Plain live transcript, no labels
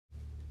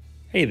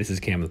Hey, this is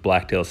Cam with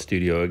Blacktail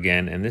Studio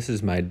again, and this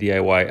is my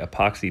DIY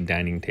epoxy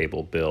dining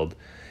table build.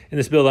 In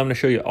this build, I'm going to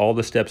show you all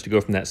the steps to go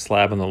from that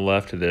slab on the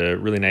left to the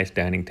really nice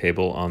dining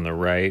table on the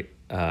right,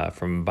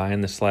 from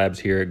buying the slabs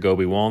here at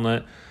Gobi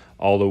Walnut,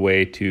 all the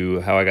way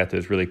to how I got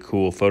those really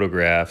cool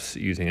photographs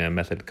using a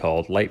method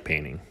called light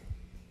painting.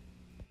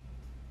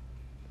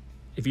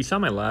 If you saw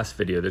my last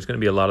video, there's going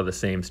to be a lot of the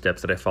same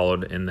steps that I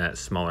followed in that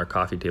smaller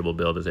coffee table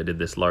build as I did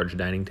this large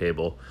dining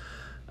table.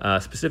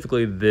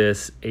 Specifically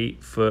this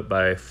 8-foot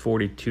by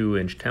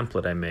 42-inch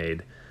template I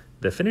made.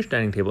 The finished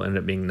dining table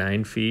ended up being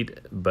 9 feet,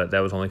 but that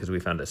was only because we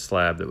found a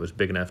slab that was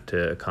big enough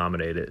to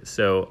accommodate it.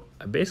 So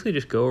I basically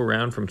just go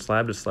around from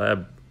slab to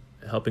slab,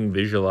 helping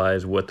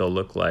visualize what they'll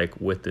look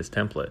like with this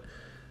template.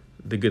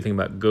 The good thing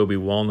about Gobi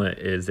Walnut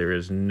is there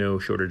is no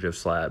shortage of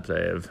slabs.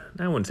 I have,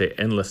 I wouldn't say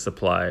endless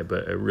supply,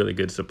 but a really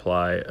good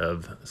supply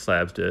of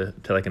slabs till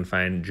I can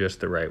find just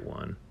the right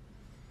one.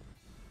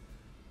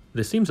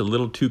 This seems a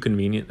little too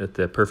convenient that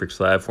the perfect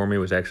slab for me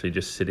was actually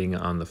just sitting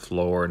on the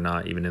floor,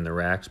 not even in the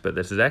racks, but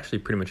this is actually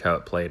pretty much how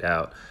it played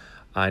out.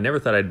 I never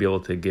thought I'd be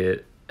able to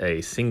get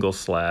a single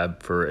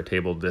slab for a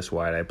table this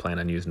wide. I plan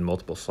on using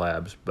multiple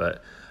slabs,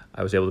 but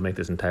I was able to make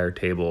this entire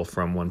table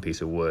from one piece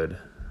of wood.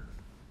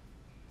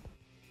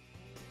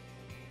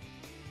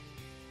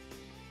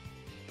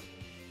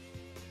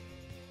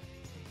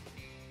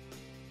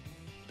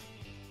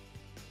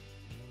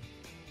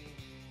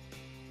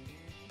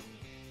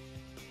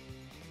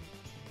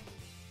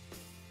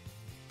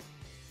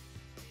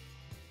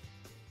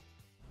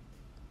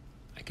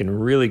 I can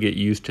really get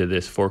used to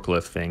this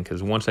forklift thing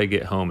because once I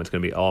get home, it's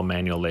going to be all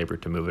manual labor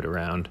to move it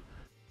around.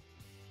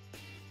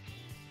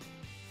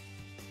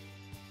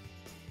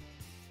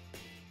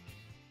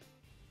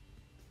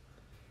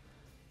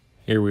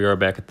 Here we are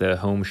back at the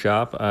home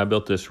shop. I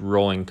built this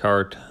rolling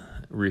cart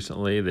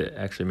recently that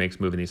actually makes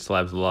moving these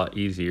slabs a lot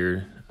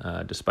easier,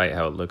 despite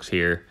how it looks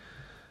here.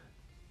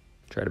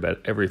 Tried about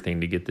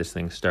everything to get this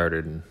thing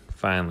started and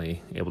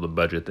finally able to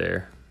budget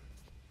there.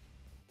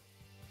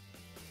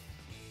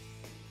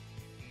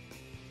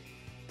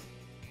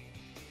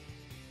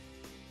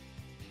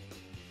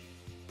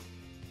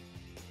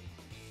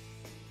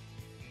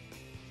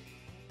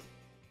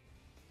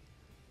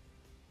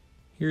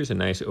 Here's a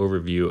nice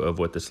overview of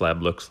what the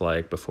slab looks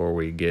like before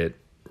we get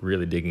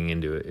really digging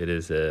into it. It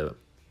is a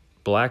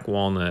black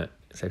walnut.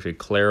 It's actually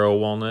Claro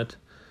walnut,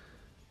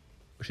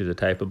 which is a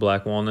type of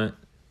black walnut.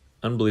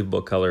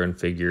 Unbelievable color and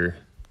figure.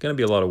 Gonna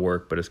be a lot of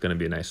work, but it's gonna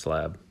be a nice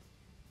slab.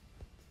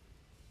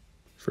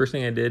 First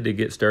thing I did to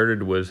get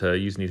started was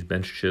using these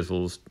bench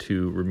chisels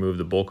to remove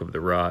the bulk of the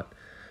rot.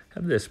 I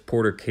have this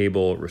Porter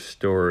cable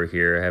restorer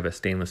here. I have a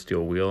stainless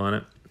steel wheel on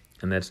it,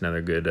 and that's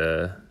another good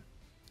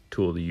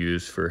tool to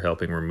use for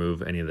helping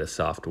remove any of the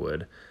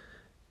softwood.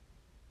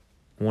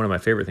 One of my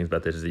favorite things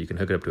about this is that you can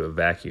hook it up to a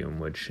vacuum,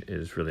 which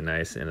is really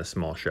nice in a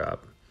small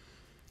shop.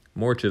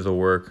 More chisel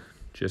work,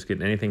 just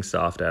getting anything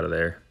soft out of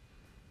there.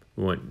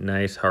 We want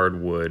nice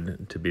hard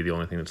wood to be the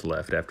only thing that's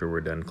left after we're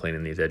done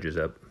cleaning these edges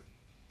up.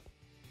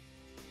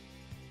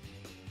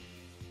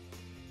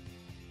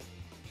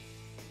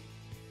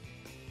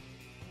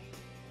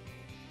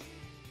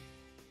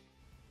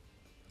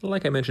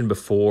 Like I mentioned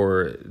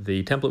before,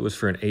 the template was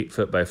for an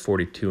 8-foot by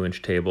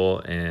 42-inch table,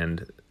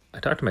 and I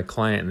talked to my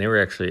client and they were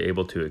actually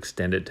able to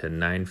extend it to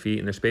 9 feet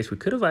in their space. We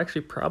could have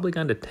actually probably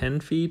gone to 10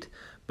 feet,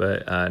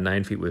 but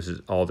 9 feet was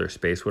all their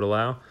space would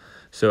allow.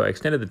 So I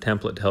extended the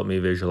template to help me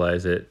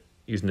visualize it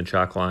using the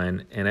chalk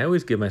line, and I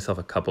always give myself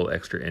a couple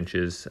extra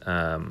inches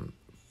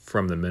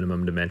from the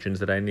minimum dimensions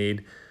that I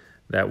need.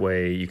 That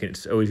way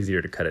it's always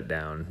easier to cut it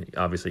down. You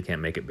obviously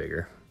can't make it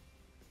bigger.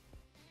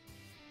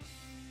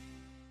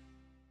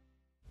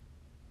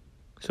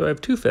 So I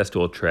have 2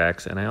 festool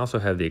tracks, and I also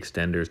have the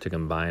extenders to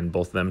combine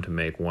both of them to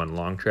make one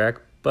long track,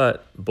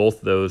 but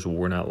both those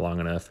were not long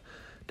enough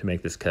to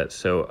make this cut.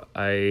 So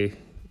I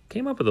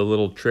came up with a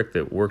little trick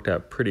that worked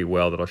out pretty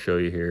well that I'll show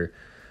you here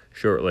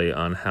shortly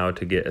on how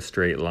to get a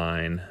straight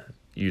line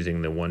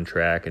using the one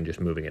track and just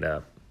moving it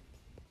up.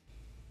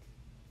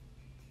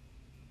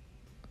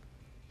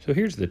 So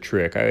here's the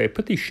trick. I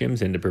put these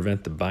shims in to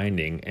prevent the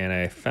binding, and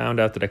I found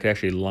out that I could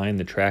actually line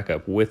the track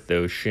up with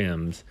those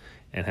shims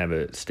and have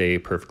it stay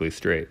perfectly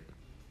straight.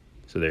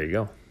 So there you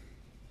go.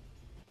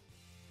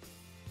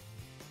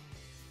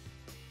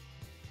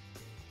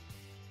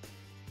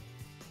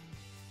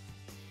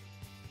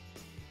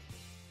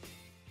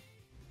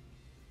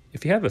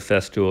 If you have a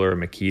Festool or a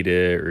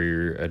Makita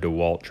or a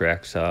DeWalt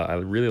track saw, I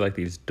really like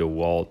these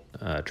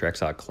DeWalt track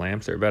saw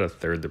clamps. They're about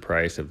 1/3 the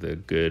price of the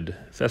good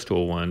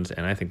Festool ones,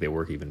 and I think they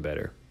work even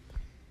better.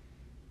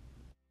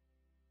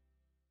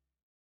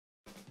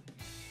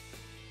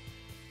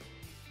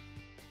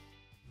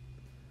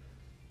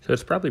 So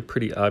it's probably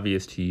pretty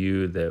obvious to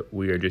you that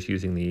we are just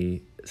using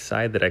the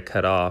side that I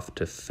cut off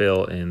to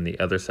fill in the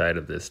other side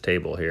of this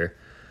table here.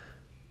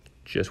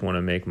 Just want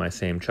to make my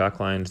same chalk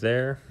lines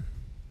there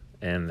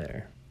and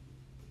there.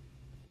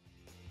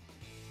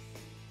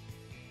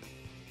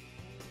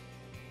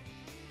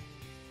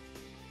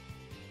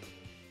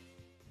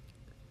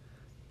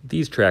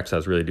 These track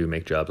saws really do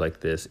make jobs like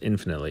this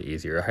infinitely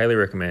easier. I highly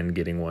recommend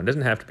getting one. It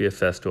doesn't have to be a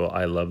Festool.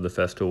 I love the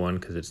Festool one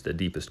because it's the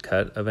deepest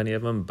cut of any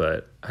of them,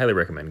 but I highly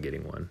recommend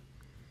getting one.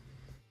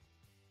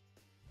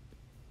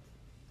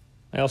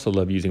 I also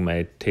love using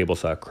my table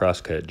saw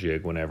crosscut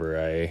jig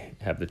whenever I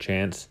have the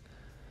chance.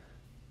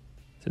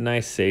 It's a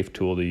nice, safe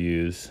tool to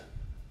use.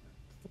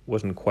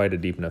 Wasn't quite a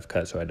deep enough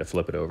cut, so I had to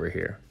flip it over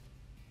here.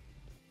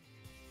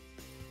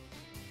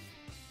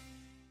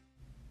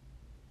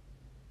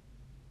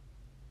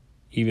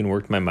 Even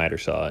worked my miter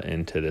saw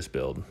into this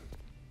build.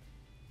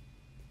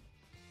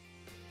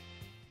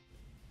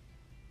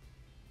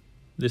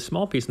 This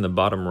small piece in the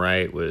bottom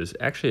right was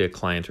actually a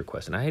client's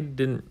request, and I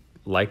didn't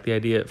like the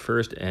idea at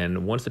first,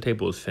 and once the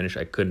table was finished,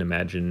 I couldn't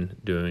imagine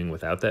doing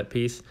without that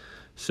piece.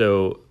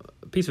 So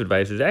a piece of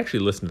advice is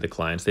actually listen to the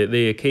clients.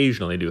 They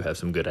occasionally do have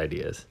some good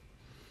ideas.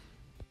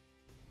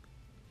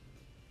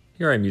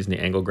 Here I'm using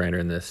the angle grinder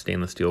and the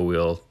stainless steel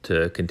wheel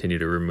to continue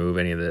to remove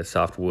any of the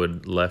soft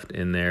wood left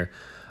in there.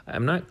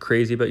 I'm not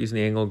crazy about using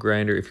the angle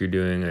grinder if you're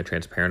doing a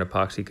transparent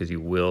epoxy because you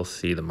will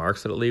see the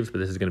marks that it leaves, but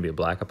this is going to be a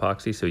black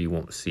epoxy, so you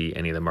won't see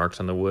any of the marks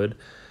on the wood.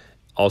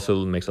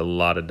 Also makes a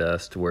lot of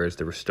dust, whereas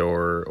the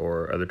Restorer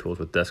or other tools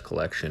with dust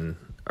collection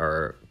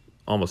are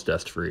almost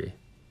dust-free.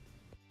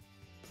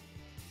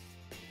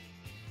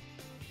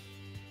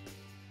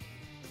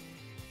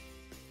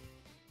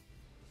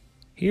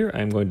 Here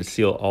I'm going to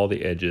seal all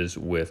the edges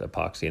with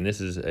epoxy, and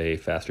this is a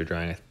faster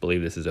drying. I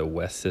believe this is a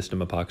West System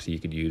epoxy. You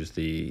could use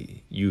the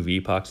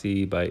UV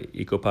epoxy by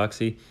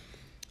Epoxy.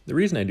 The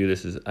reason I do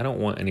this is I don't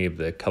want any of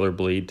the color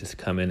bleed to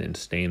come in and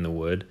stain the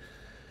wood.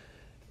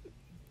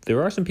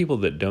 There are some people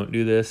that don't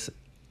do this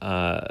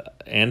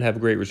and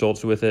have great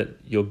results with it.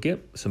 You'll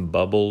get some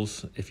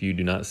bubbles if you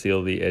do not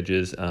seal the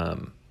edges.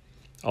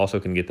 Also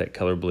can get that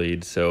color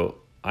bleed. So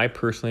I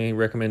personally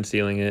recommend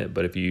sealing it,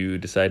 but if you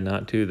decide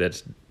not to,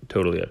 that's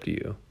totally up to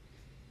you.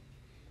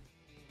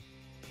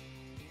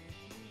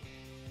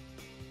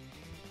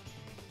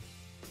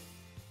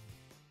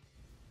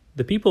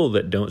 The people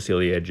that don't seal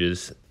the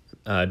edges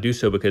do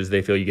so because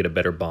they feel you get a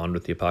better bond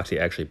with the epoxy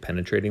actually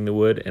penetrating the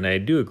wood, and I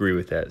do agree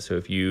with that. So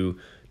if you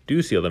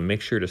do seal them,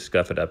 make sure to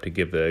scuff it up to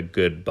give a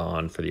good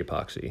bond for the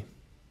epoxy.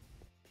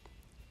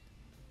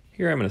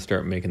 Here I'm going to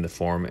start making the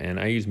form, and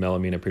I use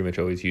melamine. I pretty much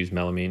always use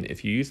melamine.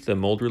 If you use the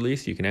mold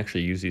release, you can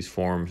actually use these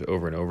forms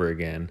over and over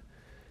again.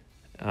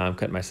 I'm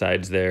cutting my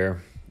sides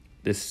there.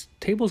 This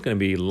table is going to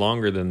be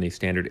longer than the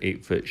standard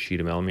 8-foot sheet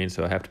of melamine,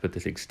 so I have to put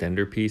this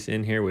extender piece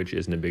in here, which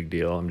isn't a big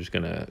deal. I'm just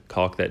going to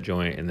caulk that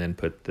joint and then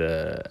put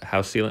the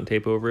house sealant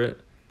tape over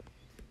it.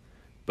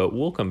 But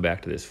we'll come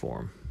back to this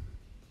form.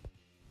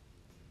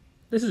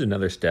 This is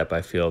another step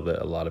I feel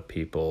that a lot of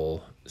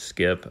people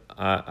skip.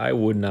 I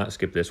would not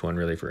skip this one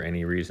really for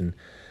any reason.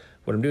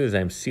 What I'm doing is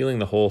I'm sealing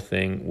the whole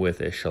thing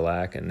with a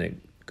shellac, and it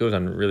goes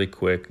on really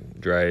quick,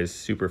 dries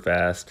super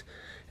fast.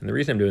 And the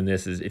reason I'm doing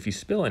this is if you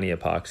spill any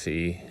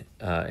epoxy,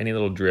 any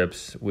little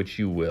drips, which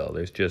you will,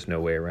 there's just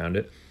no way around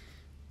it,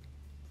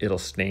 it'll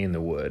stain the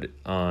wood.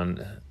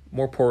 On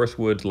more porous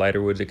woods,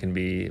 lighter woods, it can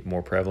be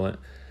more prevalent.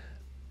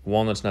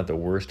 Walnut's not the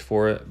worst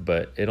for it,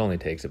 but it only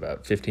takes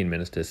about 15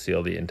 minutes to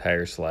seal the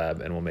entire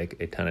slab and will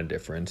make a ton of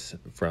difference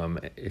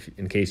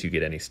in case you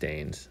get any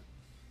stains.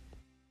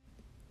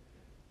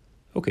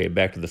 Okay,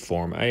 back to the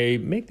form. I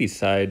make these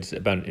sides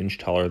about an inch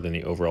taller than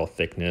the overall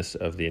thickness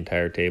of the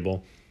entire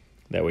table.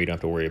 That way you don't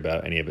have to worry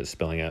about any of it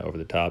spilling out over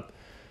the top.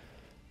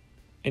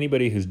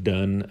 Anybody who's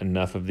done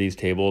enough of these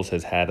tables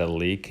has had a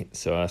leak,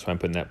 so that's why I'm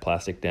putting that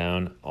plastic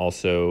down.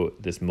 Also,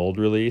 this mold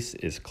release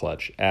is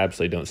clutch.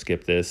 Absolutely don't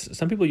skip this.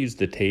 Some people use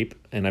the tape,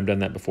 and I've done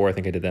that before. I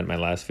think I did that in my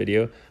last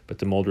video, but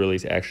the mold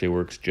release actually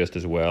works just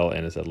as well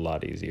and is a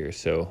lot easier.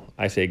 So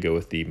I say go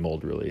with the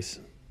mold release.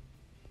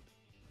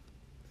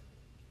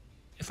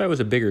 If I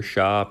was a bigger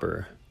shop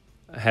or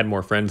I had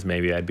more friends,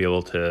 maybe I'd be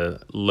able to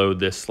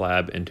load this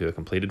slab into a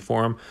completed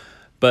form.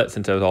 But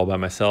since I was all by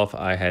myself,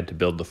 I had to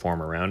build the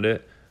form around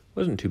it.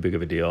 Wasn't too big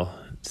of a deal.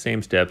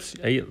 Same steps.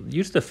 I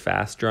used the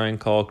fast drying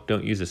caulk.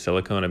 Don't use the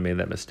silicone. I made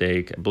that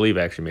mistake. I believe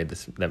I actually made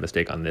that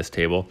mistake on this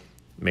table.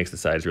 It makes the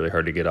sides really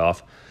hard to get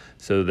off.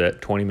 So that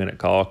 20-minute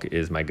caulk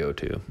is my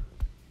go-to.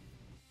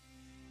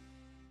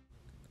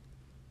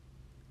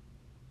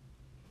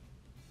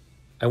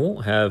 I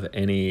won't have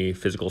any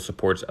physical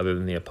supports other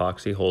than the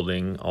epoxy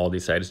holding all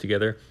these sides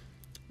together.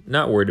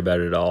 Not worried about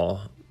it at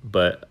all,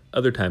 but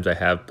other times I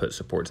have put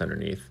supports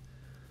underneath.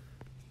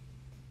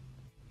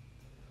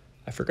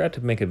 I forgot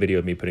to make a video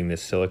of me putting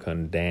this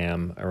silicone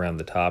dam around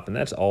the top, and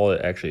that's all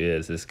it actually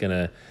is. It's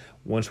gonna,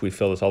 once we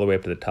fill this all the way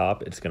up to the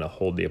top, it's gonna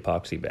hold the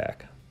epoxy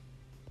back.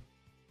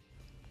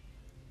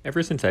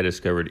 Ever since I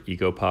discovered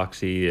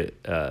Epoxy,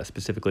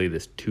 specifically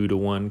this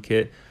 2-to-1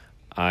 kit,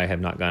 I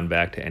have not gone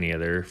back to any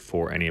other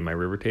for any of my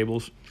river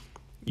tables.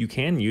 You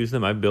can use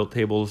them. I've built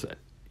tables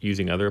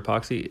using other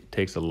epoxy. It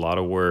takes a lot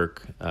of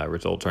work.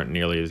 Results aren't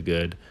nearly as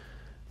good.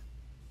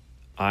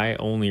 I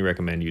only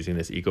recommend using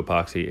this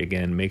Epoxy.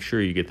 Again, make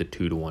sure you get the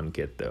 2-to-1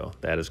 kit though.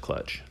 That is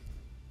clutch.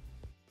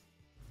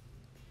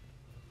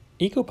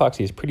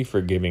 Epoxy is pretty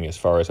forgiving as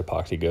far as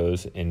epoxy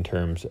goes in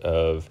terms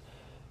of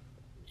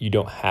you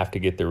don't have to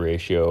get the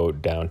ratio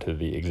down to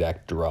the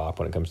exact drop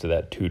when it comes to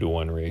that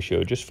 2-to-1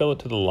 ratio. Just fill it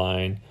to the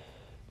line,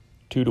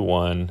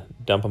 2-to-1,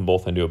 dump them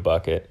both into a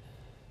bucket.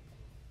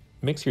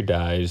 Mix your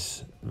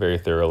dyes very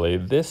thoroughly.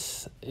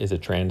 This is a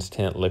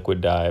trans-tint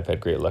liquid dye. I've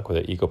had great luck with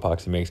it.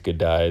 Epoxy makes good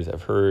dyes.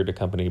 I've heard a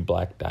company,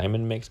 Black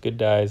Diamond, makes good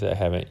dyes. I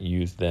haven't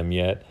used them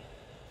yet.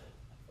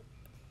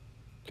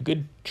 A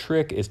good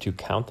trick is to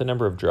count the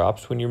number of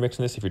drops when you're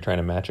mixing this if you're trying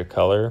to match a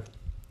color.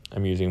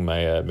 I'm using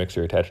my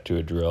mixer attached to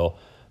a drill.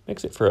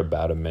 Mix it for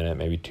about a minute,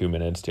 maybe 2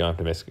 minutes. You don't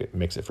have to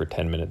mix it for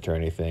 10 minutes or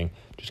anything.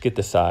 Just get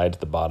the sides,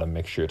 the bottom,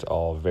 make sure it's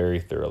all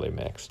very thoroughly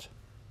mixed.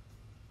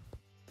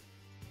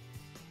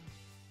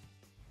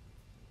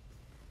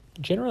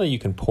 Generally, you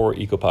can pour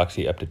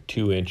epoxy up to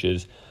 2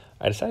 inches.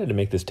 I decided to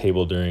make this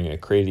table during a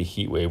crazy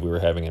heat wave we were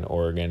having in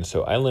Oregon,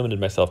 so I limited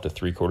myself to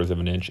 3/4 of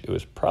an inch. It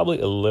was probably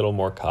a little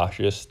more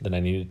cautious than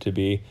I needed to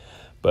be,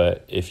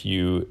 but if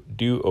you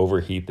do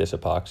overheat this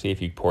epoxy,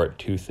 if you pour it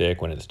too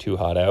thick when it's too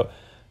hot out,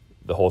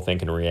 the whole thing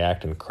can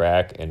react and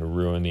crack and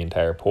ruin the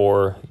entire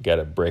pour. You got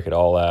to break it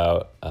all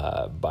out,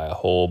 buy a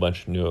whole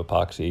bunch of new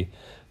epoxy.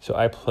 So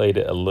I played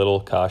it a little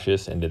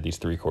cautious and did these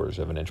 3/4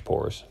 of an inch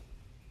pours.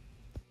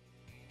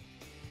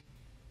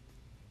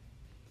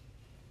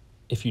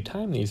 If you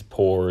time these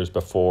pours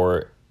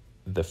before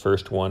the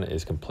first one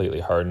is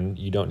completely hardened,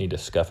 you don't need to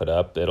scuff it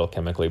up. It'll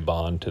chemically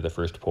bond to the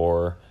first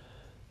pour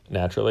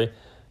naturally.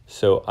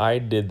 So I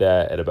did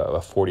that at about a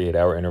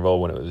 48-hour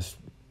interval when it was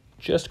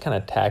just kind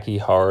of tacky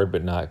hard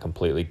but not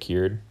completely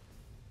cured.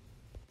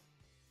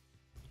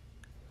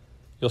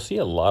 You'll see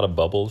a lot of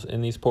bubbles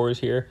in these pours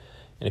here,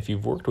 and if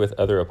you've worked with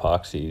other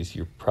epoxies,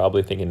 you're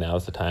probably thinking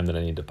now's the time that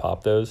I need to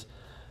pop those.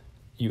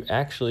 You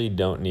actually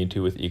don't need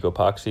to with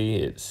epoxy.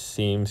 It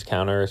seems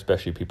counter,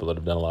 especially people that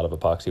have done a lot of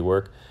epoxy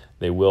work.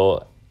 They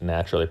will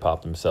naturally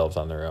pop themselves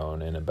on their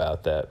own in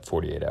about that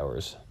 48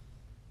 hours.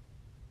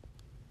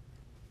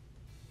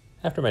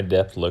 After my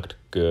depth looked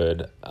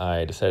good,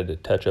 I decided to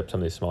touch up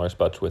some of these smaller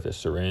spots with a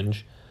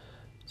syringe.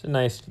 It's a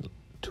nice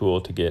tool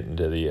to get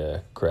into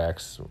the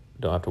cracks.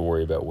 Don't have to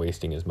worry about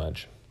wasting as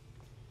much.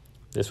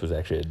 This was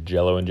actually a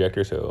Jello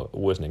injector, so it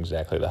wasn't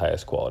exactly the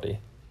highest quality.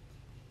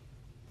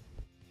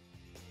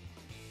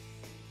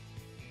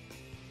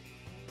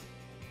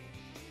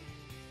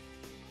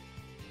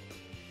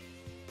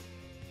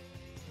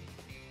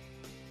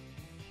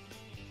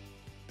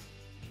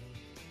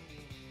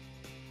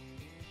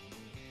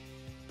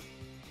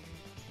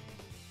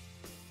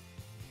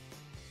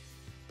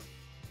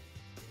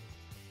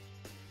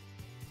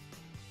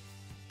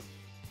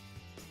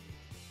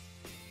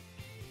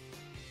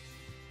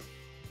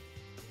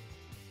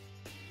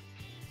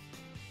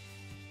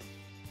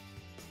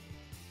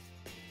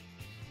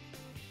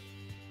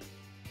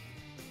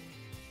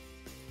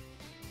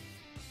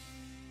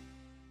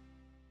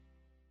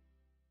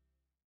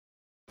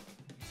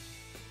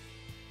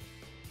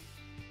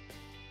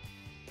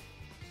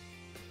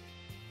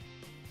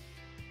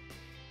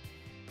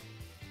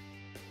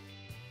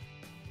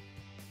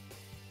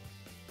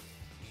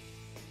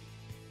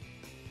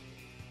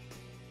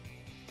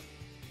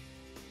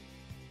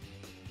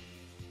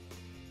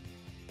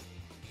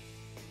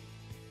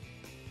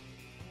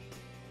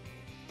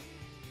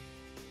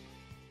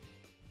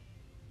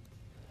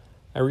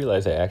 I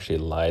realized I actually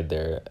lied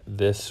there.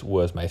 This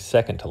was my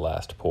second to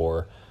last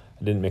pour.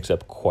 I didn't mix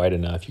up quite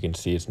enough. You can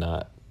see it's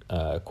not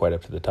quite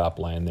up to the top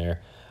line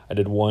there. I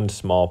did one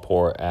small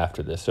pour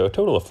after this, so a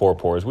total of 4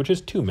 pours, which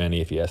is too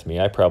many if you ask me.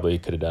 I probably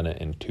could have done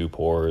it in 2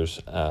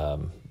 pours,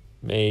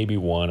 maybe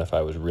 1 if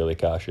I was really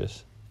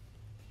cautious.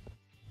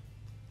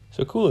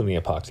 So cooling the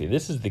epoxy,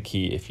 this is the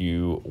key if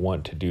you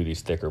want to do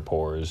these thicker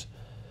pours.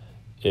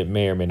 It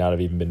may or may not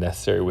have even been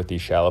necessary with these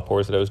shallow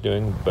pours that I was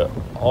doing, but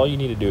all you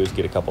need to do is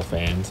get a couple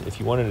fans. If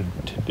you wanted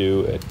to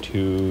do a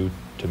 2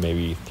 to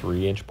maybe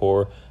 3 inch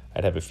pour,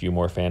 I'd have a few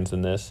more fans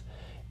than this.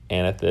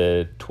 And at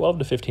the 12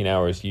 to 15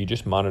 hours, you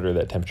just monitor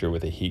that temperature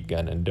with a heat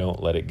gun and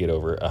don't let it get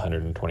over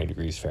 120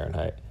 degrees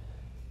Fahrenheit.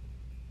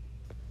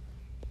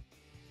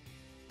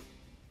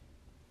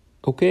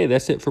 Okay,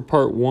 that's it for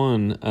part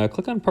 1.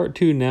 Click on part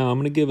 2 now. I'm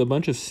going to give a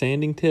bunch of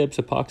sanding tips,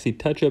 epoxy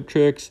touch-up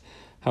tricks,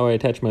 how I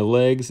attach my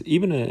legs,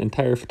 even an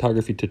entire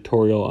photography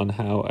tutorial on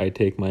how I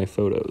take my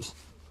photos.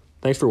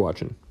 Thanks for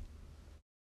watching.